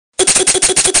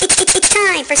It's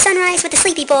time for Sunrise with the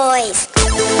Sleepy Boys.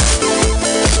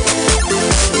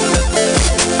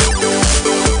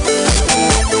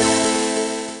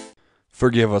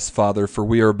 Forgive us, Father, for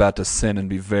we are about to sin and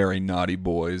be very naughty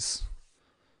boys.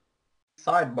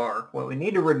 Sidebar. What we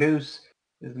need to reduce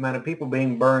is the amount of people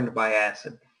being burned by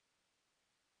acid.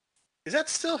 Is that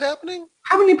still happening?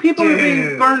 How many people are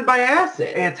being burned by acid?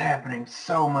 It's happening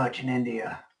so much in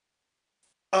India.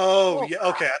 Oh, yeah.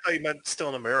 Okay, I thought you meant still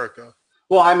in America.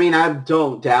 Well, I mean, I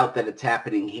don't doubt that it's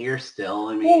happening here still.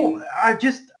 I mean, Well, I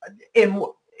just in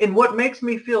what makes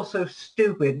me feel so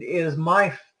stupid is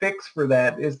my fix for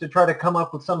that is to try to come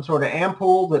up with some sort of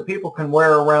ampoule that people can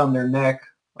wear around their neck,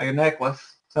 like a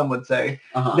necklace, some would say,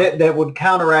 that would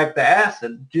counteract the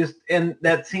acid. And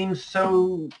that seems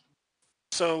so.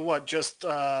 So what? Just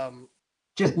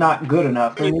not good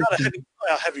enough. I mean, not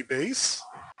a heavy base.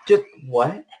 Just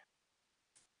what?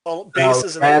 Well,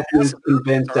 bases and Jasmine's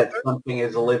convinced that something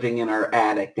is living in our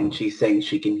attic, and she's saying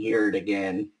she can hear it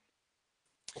again.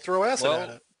 Throw acid at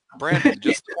it. Brandon,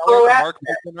 just tell her Mark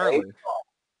moved in early.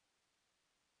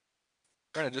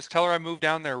 Brandon, just tell her I moved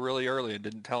down there really early and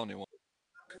didn't tell anyone.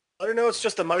 Let her know it's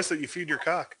just a mouse that you feed your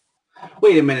cock.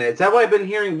 Wait a minute, is that why I've been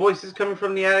hearing voices coming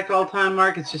from the attic all the time,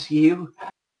 Mark? It's just you?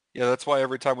 Yeah, that's why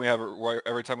every time we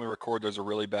record, there's a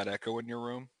really bad echo in your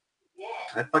room.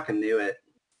 I fucking knew it.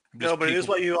 No, but it is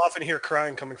what you often hear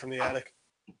crying coming from the attic.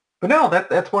 But no,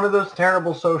 that's one of those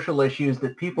terrible social issues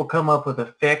that people come up with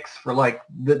a fix for, like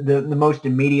the most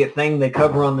immediate thing they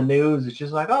cover on the news. It's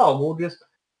just like, oh, we'll just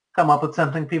come up with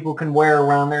something people can wear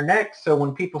around their necks so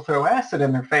when people throw acid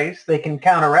in their face, they can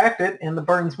counteract it and the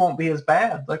burns won't be as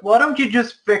bad. Like, why don't you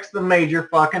just fix the major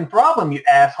fucking problem, you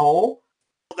asshole?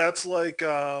 That's like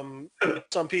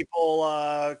some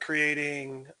people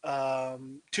creating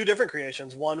two different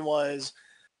creations. One was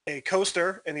a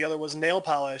coaster, and the other was nail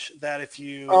polish that if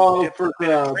you dip it in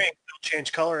a drink, it'll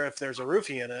change color if there's a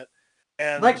roofie in it.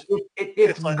 And like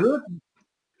it's like, good.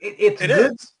 It's it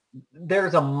good. is.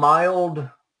 There's a mild,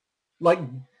 like,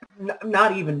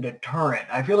 not even deterrent.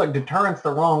 I feel like deterrent's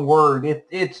the wrong word.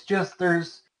 It's just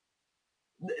there's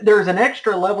an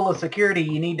extra level of security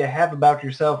you need to have about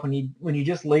yourself when you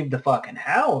just leave the fucking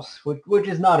house, which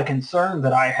is not a concern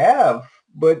that I have,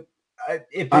 but.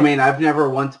 I've never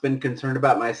once been concerned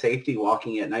about my safety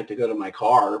walking at night to go to my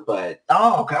car, but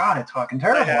oh god, it's fucking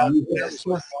terrible.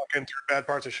 Walking through bad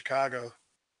parts of Chicago.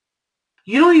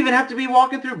 You don't even have to be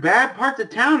walking through bad parts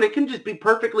of town. It can just be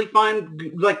perfectly fine,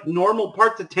 like normal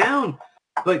parts of town.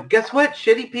 But guess what?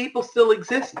 Shitty people still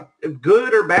exist.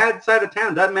 Good or bad side of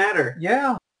town, doesn't matter.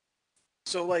 Yeah.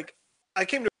 So, like, I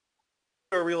came to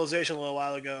a realization a little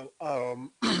while ago.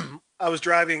 I was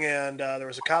driving and there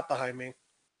was a cop behind me.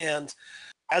 And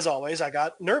as always, I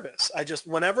got nervous.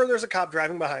 Whenever there's a cop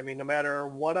driving behind me, no matter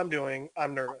what I'm doing,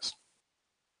 I'm nervous.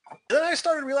 And then I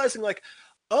started realizing, like,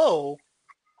 oh,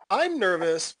 I'm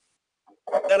nervous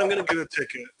that I'm going to get a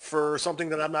ticket for something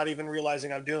that I'm not even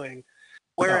realizing I'm doing.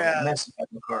 Whereas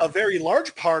a very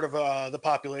large part of the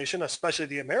population, especially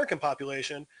the American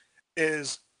population,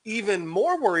 is even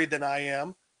more worried than I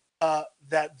am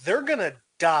that they're going to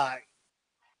die.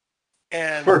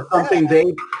 And for something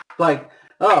they, like...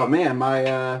 Oh man,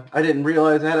 I didn't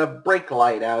realize I had a brake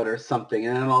light out or something,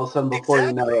 and then all of a sudden, before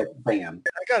you know it, bam!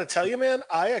 I gotta tell you, man,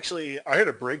 I had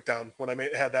a breakdown when I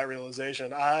had that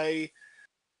realization. I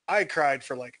cried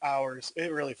for like hours.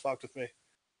 It really fucked with me.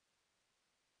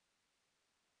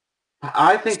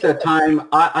 I think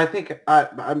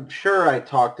I'm sure I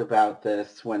talked about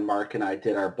this when Mark and I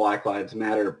did our Black Lives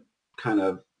Matter kind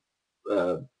of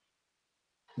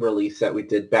release that we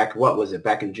did back. What was it?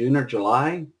 Back in June or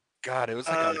July? God, it was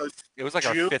like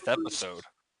our fifth episode.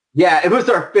 Yeah, it was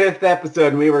our fifth episode,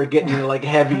 and we were getting into like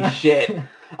heavy shit.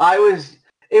 I was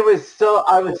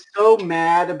so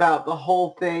mad about the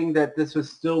whole thing that this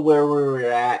was still where we were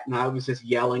at, and I was just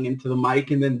yelling into the mic,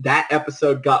 and then that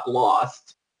episode got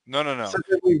lost. No. So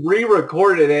then we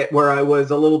re-recorded it where I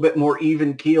was a little bit more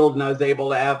even-keeled, and I was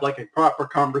able to have like a proper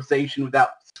conversation without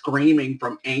screaming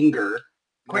from anger.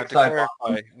 Quick to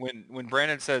clarify, when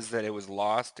Brandon says that it was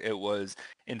lost, it was,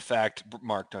 in fact,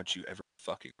 Mark, don't you ever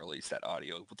fucking release that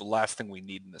audio. The last thing we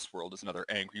need in this world is another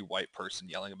angry white person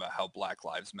yelling about how Black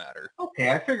Lives Matter.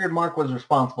 Okay, I figured Mark was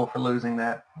responsible for losing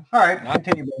that. All right,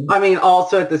 continue. I mean,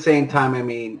 also at the same time, I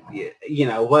mean, you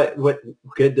know, what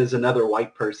good does another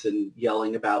white person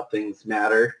yelling about things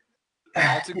matter?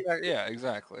 Yeah,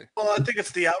 exactly. Well, I think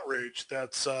it's the outrage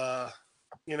that's,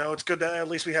 it's good that at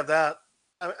least we have that.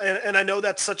 And I know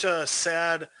that's such a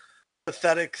sad,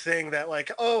 pathetic thing that,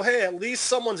 like, oh, hey, at least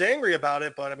someone's angry about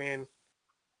it. But I mean,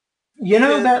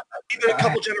 that even a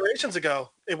couple generations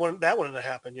ago, that wouldn't have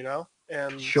happened.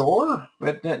 And Sure,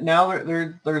 but now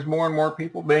there's more and more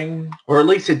people being. Or at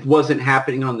least it wasn't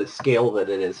happening on the scale that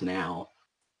it is now.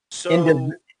 so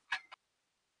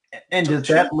And So does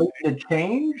that lead to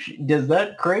change? Does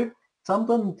that create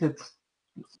something that's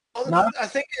not? I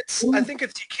think it's you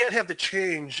can't have the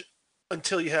change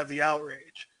until you have the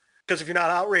outrage. Because if you're not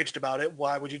outraged about it,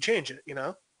 why would you change it? You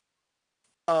know,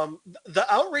 the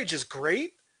outrage is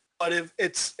great, but if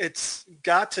it's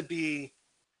got to be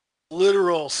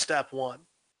literal step one.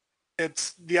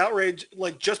 It's the outrage,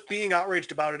 like just being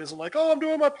outraged about it isn't like, oh, I'm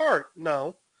doing my part.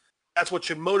 No, that's what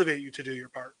should motivate you to do your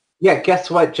part. Yeah, guess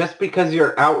what? Just because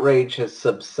your outrage has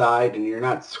subsided and you're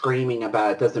not screaming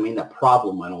about it doesn't mean the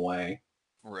problem went away.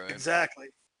 Right. Exactly.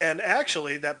 And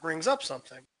actually, that brings up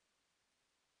something.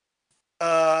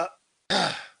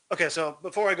 Okay, so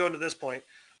before I go into this point,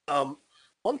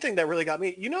 one thing that really got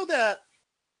me, you know that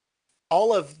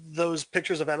all of those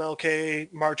pictures of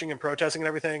MLK marching and protesting and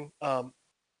everything,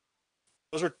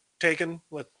 those were taken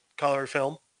with color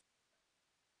film.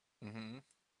 Mm-hmm.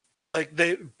 Like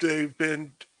they've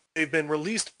been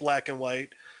released black and white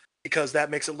because that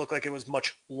makes it look like it was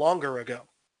much longer ago.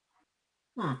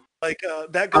 Like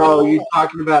that girl. Oh, you're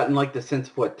talking about in like the sense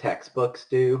of what textbooks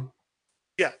do?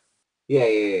 Yeah.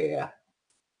 Yeah.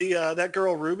 That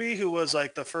girl Ruby, who was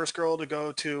like the first girl to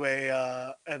go to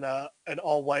an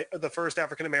all white, the first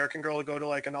African American girl to go to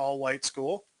like an all white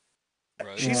school.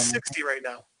 Right. She's 60 right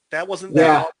now. That wasn't Yeah.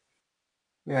 that long.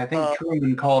 Yeah, I think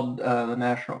Truman called the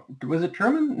national. Was it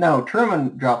Truman? No,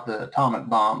 Truman dropped the atomic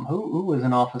bomb. Who was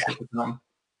in office at the time?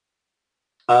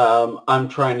 I'm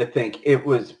trying to think. It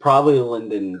was probably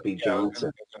Lyndon B.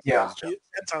 Johnson. Yeah.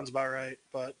 That sounds about right.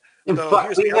 But And so fuck,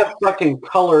 here's we the have other- fucking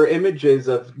color images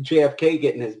of JFK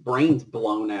getting his brains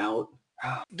blown out.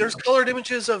 there's colored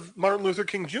images of Martin Luther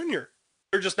King Jr.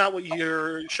 They're just not what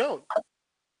you're shown.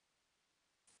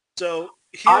 So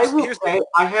I will say,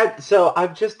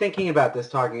 I'm just thinking about this,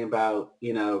 talking about,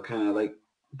 kind of like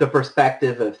the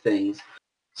perspective of things.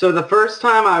 So the first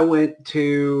time I went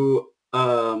to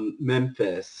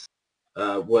Memphis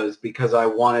was because I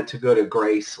wanted to go to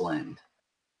Graceland.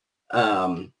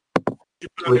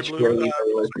 Which who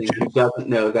doesn't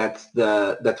know, that's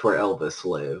where Elvis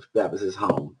lived. That was his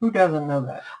home. Who doesn't know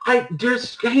that? Hey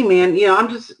man, I'm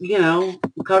just,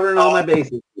 covering all my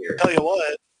bases here. Tell you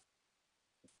what,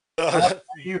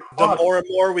 the more and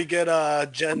more we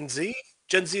get Gen Z.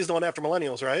 Gen Z is the one after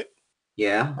millennials, right?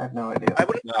 Yeah. I have no idea. I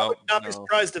would not be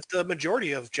surprised if the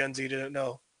majority of Gen Z didn't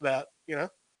know that,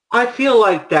 I feel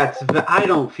like I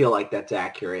don't feel like that's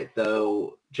accurate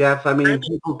though, Jeff. I mean,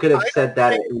 people could have said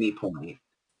that at any point.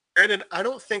 Granted, I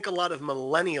don't think a lot of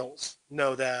millennials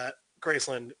know that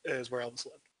Graceland is where Elvis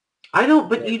lived.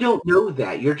 But you don't know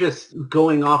that. You're just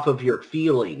going off of your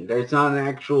feeling. There's not an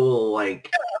actual, like...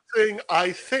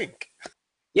 I think.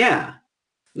 Yeah.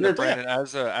 No, Brandon,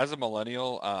 as a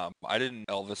millennial, I didn't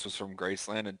know Elvis was from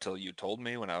Graceland until you told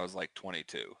me when I was like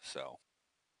 22, so...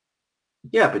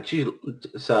 Yeah, but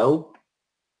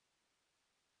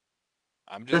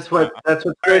that's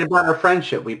what's great about our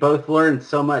friendship. We both learned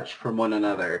so much from one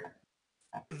another.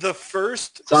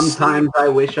 Sometimes I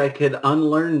wish I could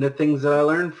unlearn the things that I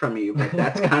learned from you, but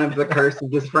that's kind of the curse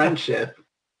of this friendship.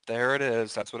 There it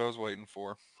is. That's what I was waiting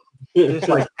for. Just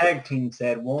like Tag Team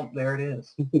said, there it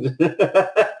is.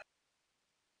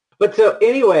 But so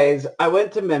anyways, I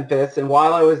went to Memphis, and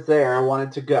while I was there, I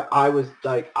wanted to go. I was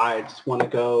like, I just want to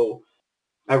go.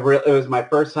 It was my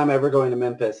first time ever going to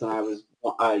Memphis, and I was,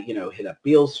 hit up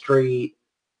Beale Street,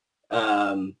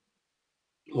 went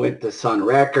to Sun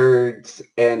Records,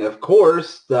 and of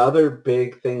course, the other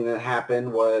big thing that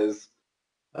happened was,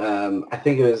 I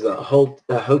think it was the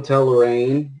Hotel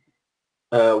Lorraine,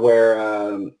 where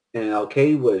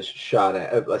MLK was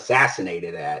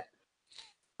assassinated at.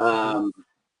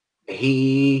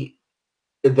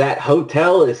 That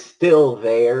hotel is still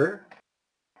there,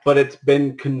 but it's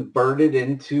been converted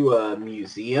into a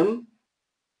museum.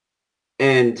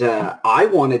 And I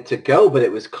wanted to go, but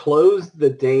it was closed the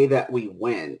day that we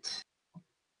went.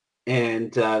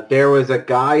 And there was a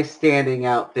guy standing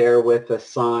out there with a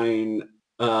sign.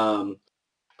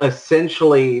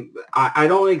 Essentially, I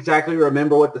don't exactly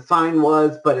remember what the sign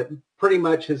was, but pretty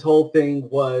much his whole thing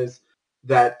was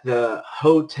that the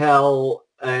hotel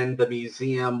and the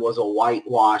museum was a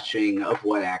whitewashing of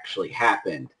what actually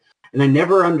happened. And I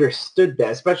never understood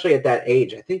that, especially at that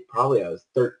age. I think probably I was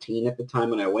 13 at the time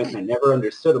when I went, and I never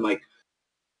understood. I'm like,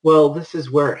 well, this is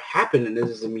where it happened, and this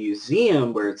is a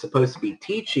museum where it's supposed to be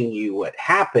teaching you what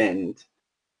happened.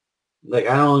 Like,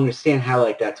 I don't understand how,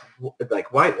 like, that's, like,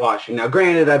 whitewashing. Now,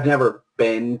 granted, I've never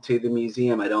been to the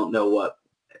museum. I don't know what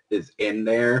is in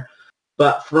there.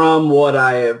 But from what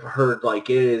I have heard, like,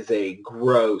 it is a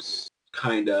gross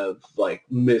kind of like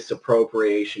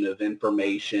misappropriation of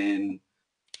information,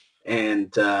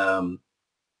 and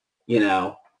you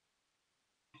know,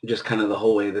 just kind of the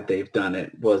whole way that they've done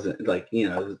it wasn't like,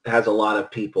 has a lot of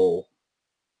people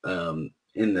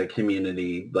in the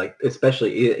community, like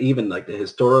especially even like the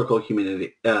historical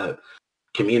community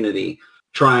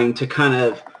trying to kind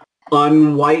of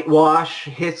unwhitewash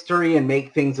history and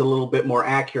make things a little bit more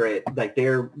accurate. Like,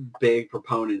 they're big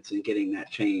proponents in getting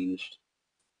that changed.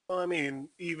 Well, I mean,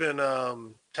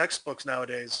 even textbooks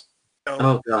nowadays.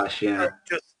 Oh gosh, yeah.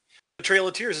 Just the Trail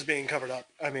of Tears is being covered up.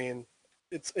 I mean,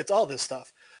 it's all this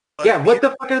stuff. But Yeah, what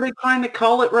the fuck are they trying to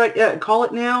call it call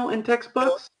it now in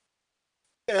textbooks?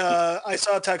 I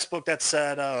saw a textbook that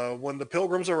said when the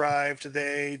Pilgrims arrived,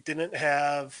 they didn't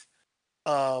have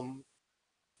when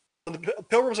the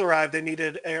Pilgrims arrived, they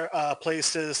needed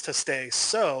places to stay.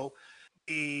 So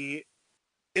the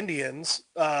Indians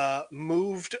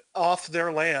moved off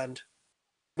their land,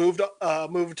 moved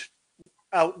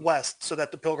out west so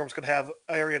that the Pilgrims could have an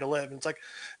area to live. And it's like,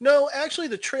 no, actually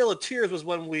the Trail of Tears was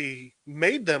when we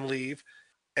made them leave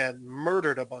and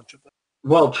murdered a bunch of them.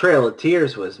 Well, Trail of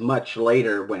Tears was much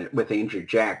later with Andrew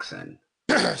Jackson.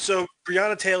 So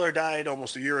Breonna Taylor died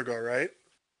almost a year ago, right?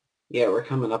 Yeah, we're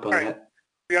coming up on that.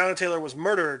 Breonna Taylor was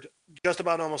murdered just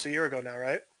about almost a year ago now,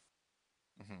 right?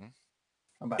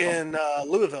 Mm-hmm. In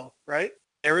Louisville, right?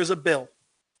 There is a bill.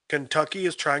 Kentucky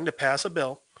is trying to pass a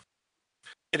bill.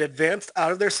 It advanced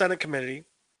out of their Senate committee,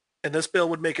 and this bill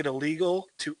would make it illegal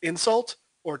to insult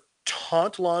or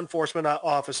taunt law enforcement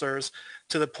officers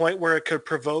to the point where it could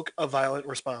provoke a violent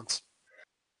response.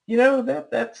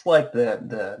 That's like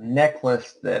the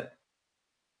necklace that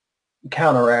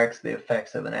counteracts the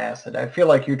effects of an acid. I feel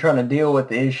like you're trying to deal with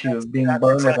the issue of being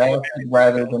burned with acid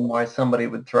rather than why somebody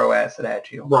would throw acid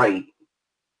at you. Right.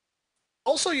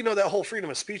 Also, that whole freedom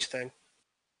of speech thing.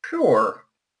 Sure.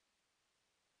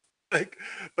 But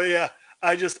yeah,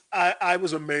 I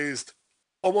was amazed.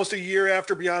 Almost a year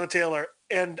after Breonna Taylor,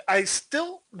 and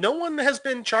no one has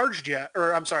been charged yet,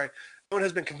 or I'm sorry, no one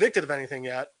has been convicted of anything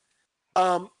yet.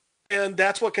 And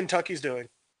that's what Kentucky's doing.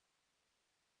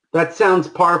 That sounds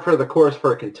par for the course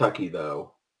for Kentucky,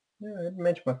 though. Yeah,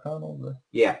 Mitch McConnell.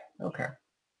 Yeah. Okay.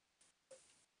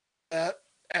 That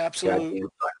absolute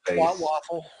twat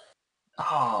waffle.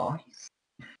 Oh.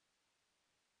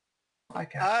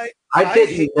 I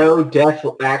didn't know Death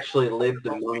actually lived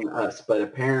among us, but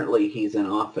apparently he's in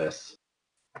office.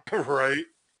 Right.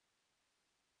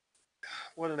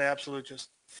 What an absolute just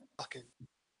fucking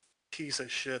piece of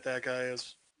shit that guy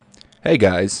is. Hey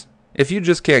guys, if you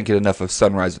just can't get enough of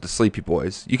Sunrise with the Sleepy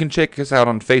Boys, you can check us out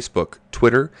on Facebook,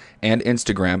 Twitter, and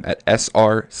Instagram at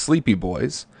SR Sleepy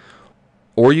Boys.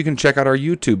 Or you can check out our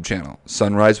YouTube channel,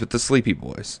 Sunrise with the Sleepy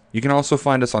Boys. You can also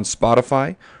find us on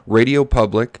Spotify, Radio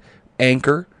Public,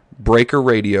 Anchor, Breaker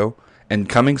Radio, and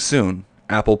coming soon,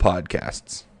 Apple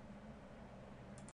Podcasts.